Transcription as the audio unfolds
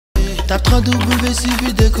Tape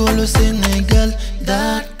www.écoles au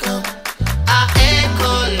Sénégal.com. À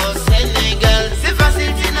Écoles au Sénégal, c'est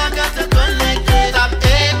facile, tu n'as qu'à te connecter. Tape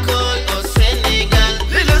Écoles au Sénégal,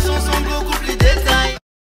 les leçons sont beaucoup plus détaillées.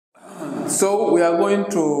 So we are going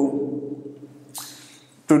to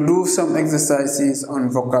do some exercises on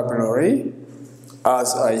vocabulary,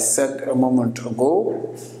 as I said a moment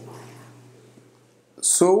ago.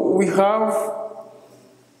 So we have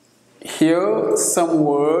here some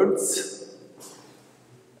words,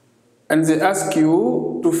 and they ask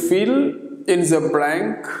you to fill in the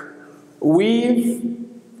blank with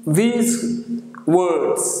these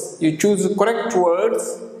words. You choose the correct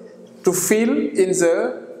words to fill in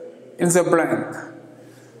the blank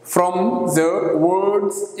from the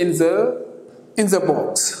words in the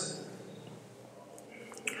box.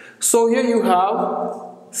 So here you have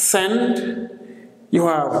send, you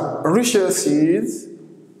have resources,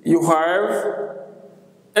 you have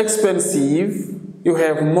expensive, you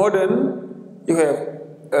have modern, you have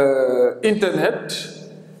internet,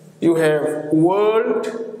 you have world,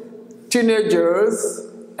 teenagers,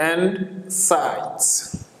 and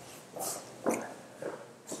sites.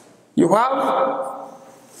 You have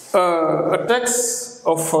a text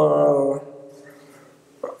of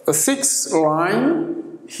a 6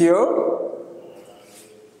 line here,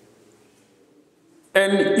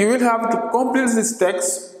 and you will have to complete this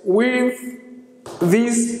text with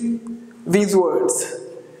these words.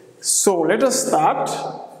 So let us start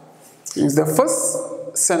with the first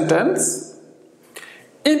sentence.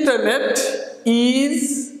 Internet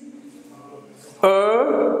is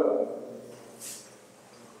a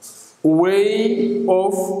way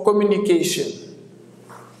of communication.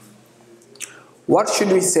 What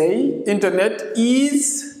should we say? Internet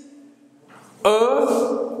is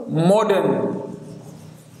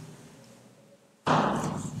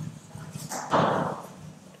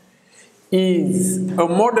a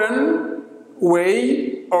modern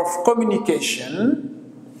way of communication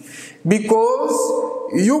because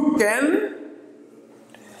you can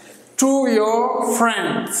to your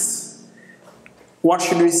friends. What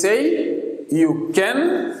should we say? You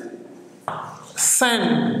can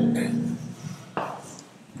send.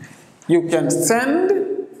 You can send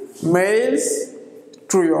mails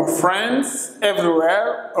to your friends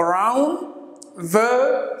everywhere around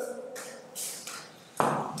the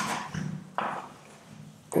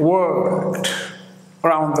world.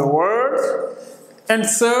 Around the world, and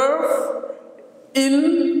serve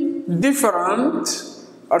in different,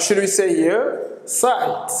 or should we say here,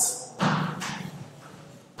 sites.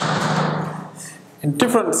 In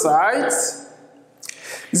different sites.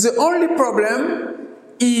 The only problem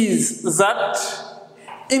is that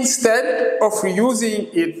instead of using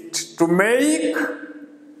it to make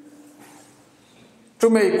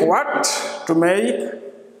what? To make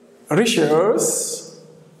research,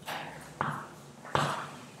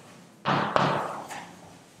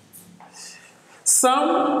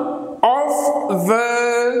 some of the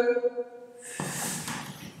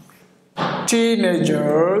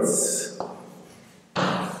teenagers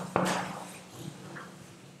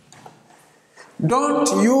don't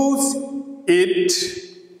use it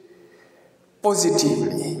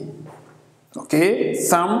positively. Okay?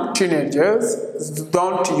 Some teenagers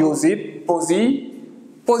don't use it positively.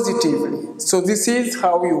 So this is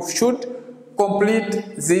how you should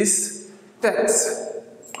complete this text.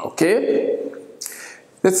 Okay?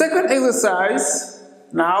 The second exercise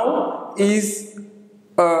now is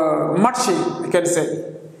matching, we can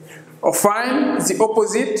say, or find the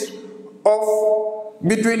opposite of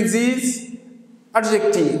between these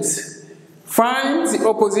adjectives. Find the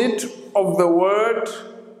opposite of the word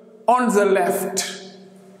on the left.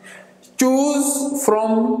 Choose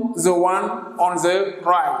from the one on the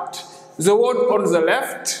right. The word on the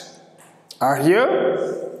left are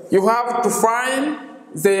here. You have to find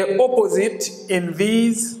the opposite in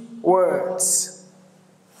these words.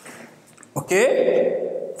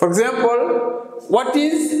 Okay? For example, what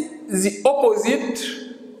is the opposite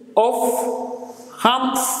of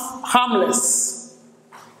harmless?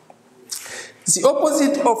 The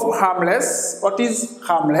opposite of harmless, what is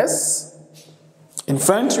harmless? In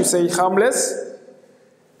French, we say harmless.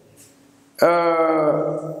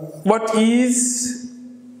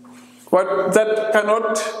 What that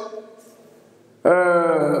cannot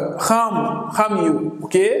harm you,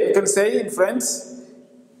 okay? You can say in French,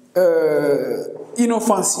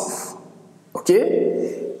 inoffensive,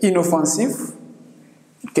 okay? Inoffensive,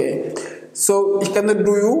 okay? So it cannot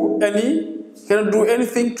do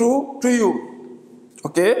anything to you,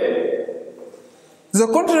 okay? The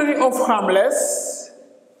contrary of harmless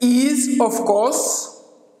is, of course,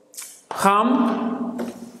 harmful.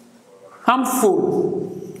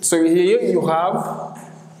 harmful. So here you have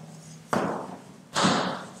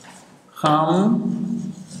harmful.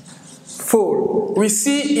 We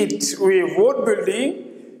see it with word building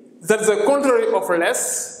that the contrary of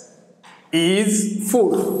less is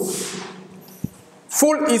full.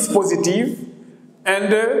 Full is positive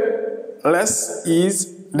and less is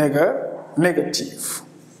negative.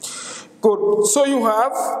 Good. So you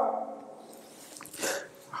have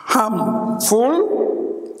harmful.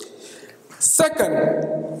 Second,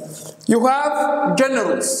 you have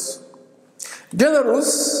generous.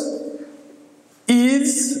 Generous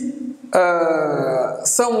is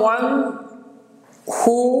someone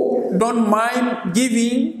who don't mind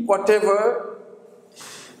giving whatever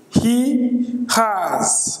he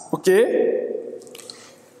has, okay?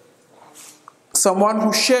 Someone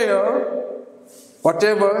who share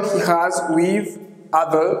whatever he has with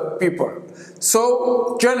other people.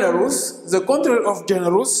 So generous, the contrary of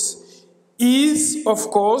generous is, of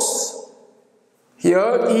course,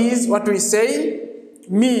 here is what we say,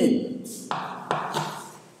 mean.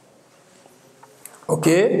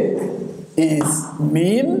 Okay, is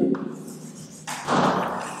mean.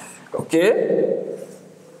 Okay,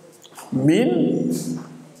 mean,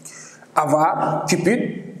 avare, cupid.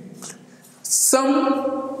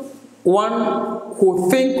 Someone who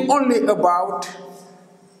think only about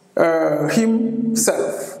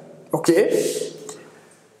himself. Okay,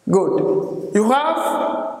 good. You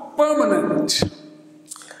have permanent.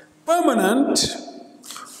 Permanent.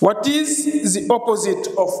 What is the opposite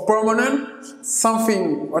of permanent?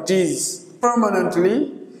 Something what is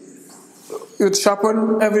permanently, it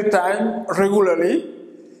happens every time, regularly.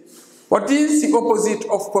 What is the opposite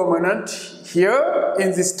of permanent here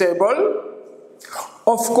in this table?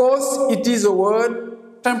 Of course, it is a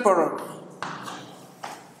word temporary.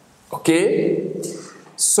 Okay?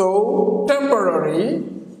 So, temporary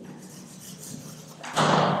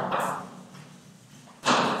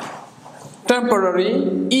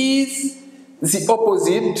is the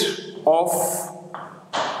opposite of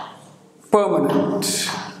permanent.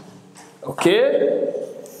 Okay?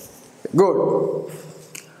 Good.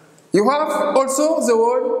 You have also the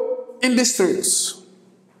word industrious.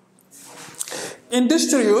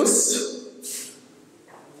 Industrious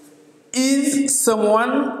is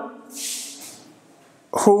someone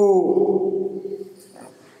who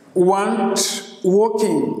wants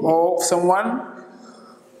working, or someone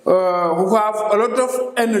who have a lot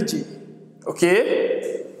of energy, okay?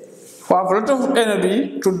 Who have a lot of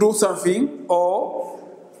energy to do something or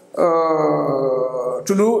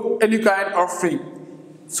to do any kind of thing.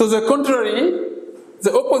 So the contrary,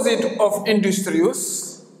 the opposite of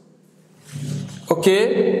industrious,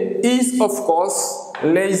 okay, is of course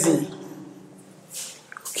lazy.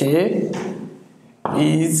 Okay,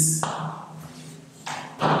 is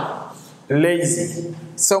lazy.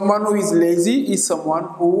 Someone who is lazy is someone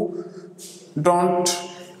who don't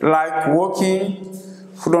like working,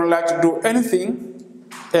 who don't like to do anything,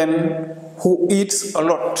 and who eats a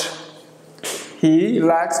lot. He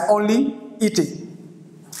likes only eating.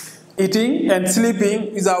 Eating and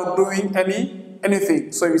sleeping without doing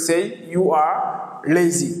anything. So you say you are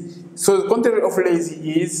lazy. So the contrary of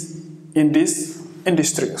lazy is in this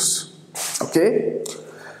industrious. Okay?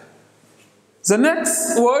 The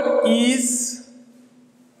next word is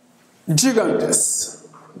gigantes.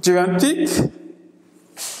 Gigantic.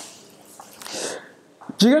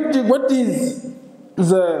 Gigantic, what is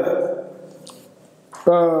the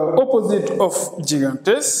opposite of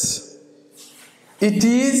gigantes? It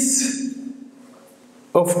is,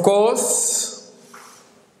 of course,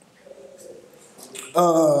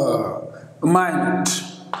 minute.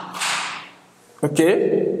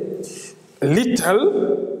 Okay?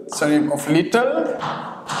 Little, synonym of little.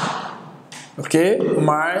 Okay?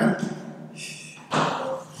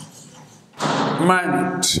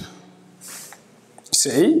 Minute.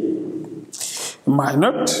 Say,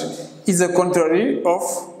 minute is the contrary of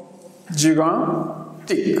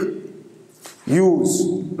gigantic. Use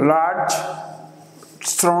large,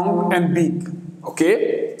 strong, and big.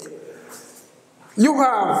 Okay? You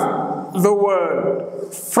have the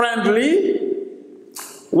word friendly.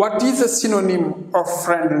 What is the synonym of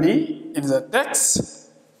friendly in the text?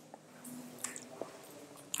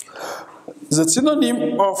 The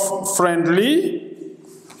synonym of friendly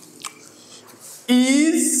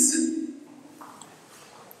is,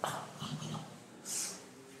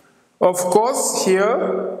 of course,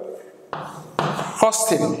 here,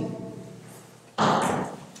 hostile.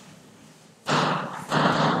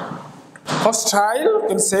 Hostile, you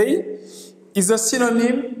can say, is a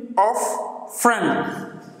synonym of friendly.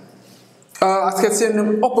 As can say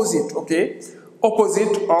an opposite, okay?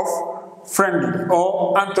 Opposite of friendly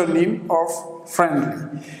or antonym of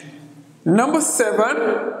friendly. Number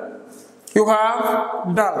 7, you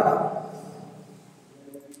have dull.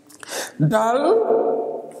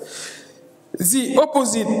 Dull, the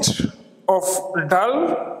opposite of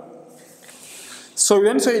dull. So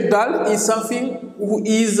when you say dull is something who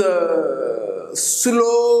is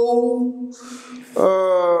slow,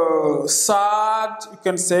 sad, you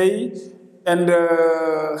can say, and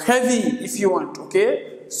heavy if you want,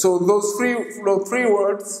 okay? So those three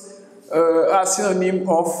words are synonym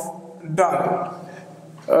of dull.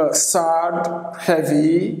 Sad,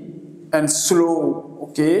 heavy, and slow,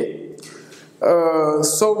 okay?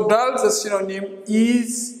 So dull, the synonym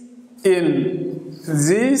is in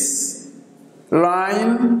this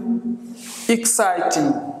line,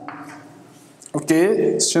 exciting.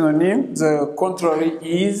 Okay, synonym, the contrary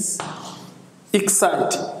is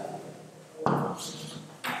exciting.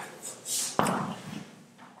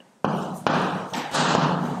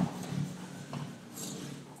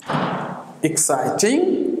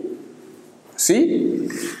 Exciting. See,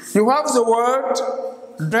 you have the word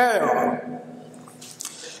dare.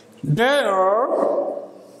 Dare,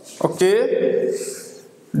 okay,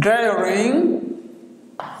 daring.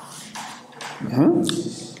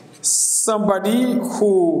 Somebody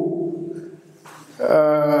who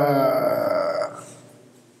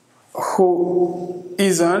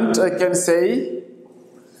isn't, I can say,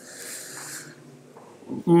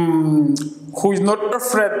 who is not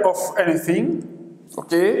afraid of anything,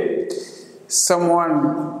 okay?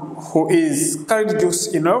 Someone who is courageous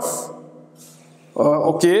enough,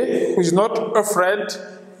 okay, who is not afraid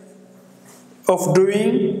of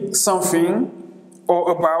doing something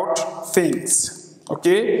or about things.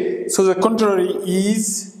 Okay, so the contrary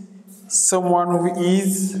is someone who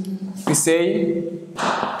is, we say,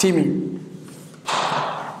 timid.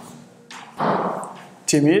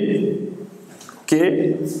 Timid,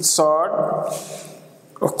 okay, sad,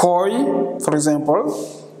 or coy, for example.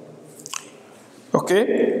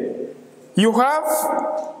 Okay, you have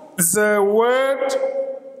the word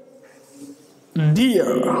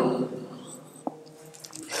dear.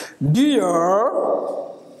 Dear.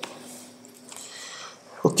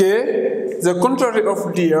 Okay, the contrary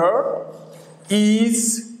of deer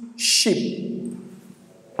is sheep.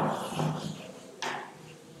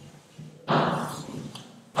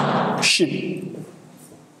 Sheep.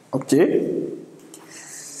 Okay.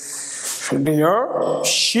 Deer,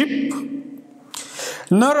 sheep.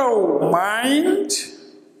 Narrow mind.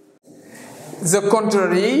 The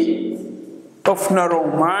contrary of narrow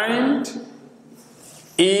mind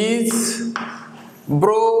is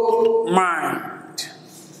broad mind.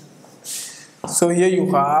 So here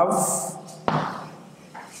you have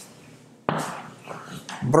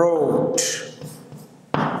broad,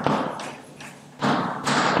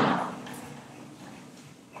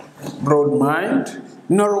 broad mind,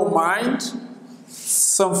 narrow mind,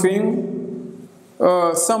 something,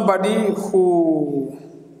 somebody who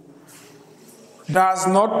does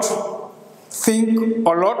not think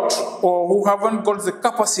a lot or who haven't got the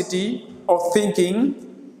capacity of thinking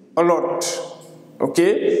a lot,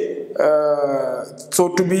 okay? So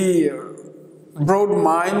to be broad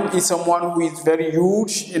mind is someone who is very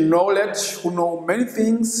huge in knowledge, who knows many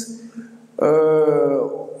things.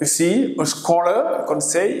 You see, a scholar, I can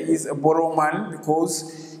say, is a broad man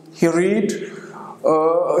because he reads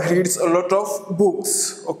a lot of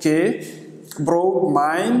books. Okay, broad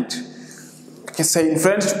mind. I can say in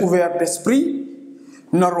French, ouvert d'esprit.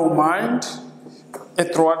 Narrow mind,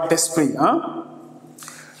 étroit d'esprit. Huh?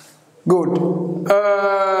 Good.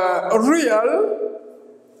 Real,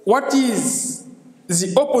 what is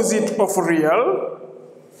the opposite of real?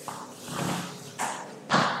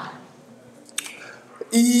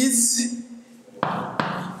 Is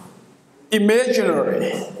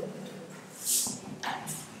imaginary.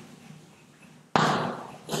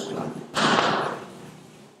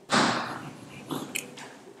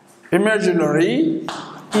 Imaginary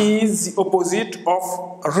is the opposite of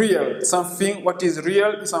real. Something what is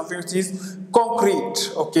real is something which is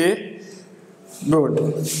concrete. Okay, good.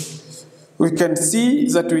 We can see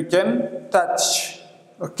that we can touch.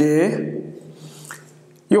 Okay,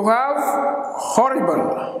 you have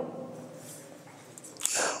horrible.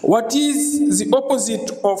 What is the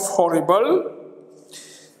opposite of horrible?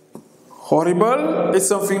 Horrible is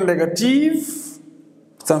something negative,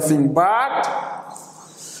 something bad.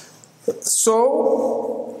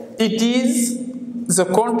 So it is the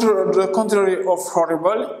contrary of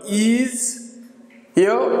horrible is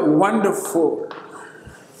here wonderful.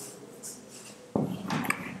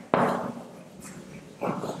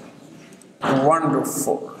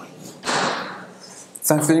 Wonderful.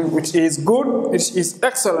 Something which is good, which is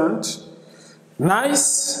excellent,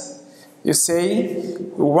 nice, you say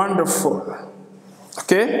wonderful.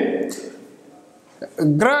 Okay?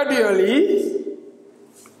 Gradually,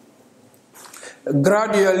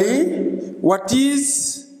 what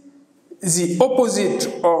is the opposite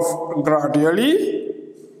of gradually?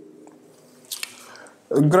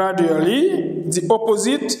 Gradually, the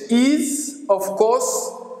opposite is, of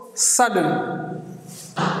course, sudden.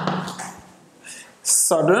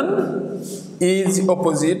 Sudden is the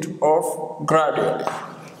opposite of gradually.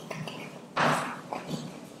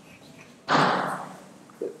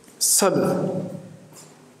 Sudden.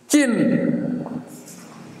 Kin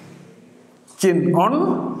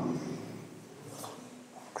on.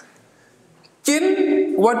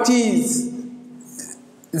 Kin, what is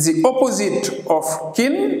the opposite of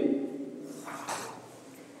kin?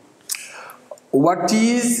 What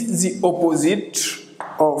is the opposite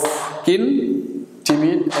of kin?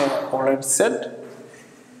 Timid, already said.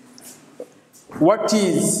 What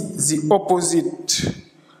is the opposite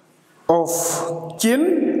of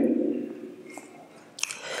kin?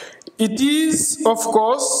 It is, of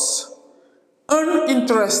course,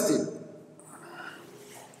 uninterested.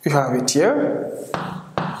 You have it here.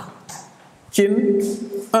 Kin,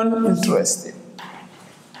 uninterested.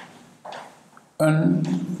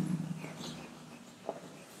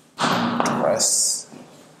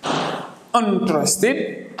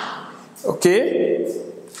 Uninterested. Okay.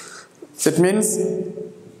 That means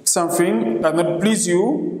something does not please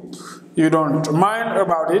you. You don't mind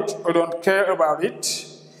about it or don't care about it.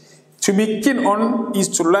 To be keen on is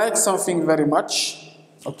to like something very much.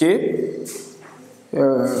 Okay.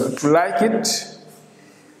 To like it.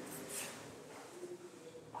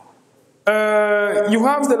 You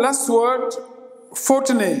have the last word,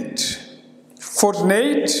 fortunate.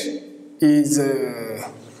 Fortunate is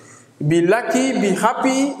be lucky, be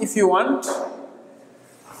happy if you want.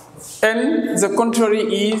 And the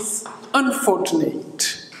contrary is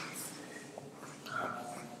unfortunate.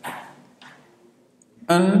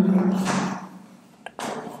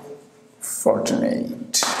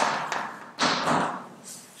 Unfortunate.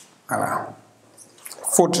 Voilà.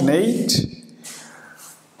 Fortunate.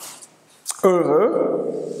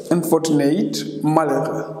 Heureux. Unfortunate.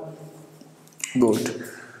 Malheureux. Good.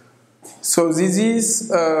 So this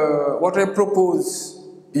is what I propose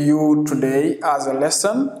you today as a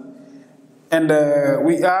lesson. And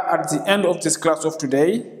we are at the end of this class of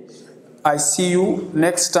today. I see you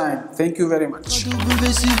next time. Thank you very much.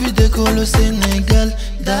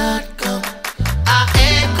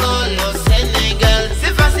 www.Senegal.com.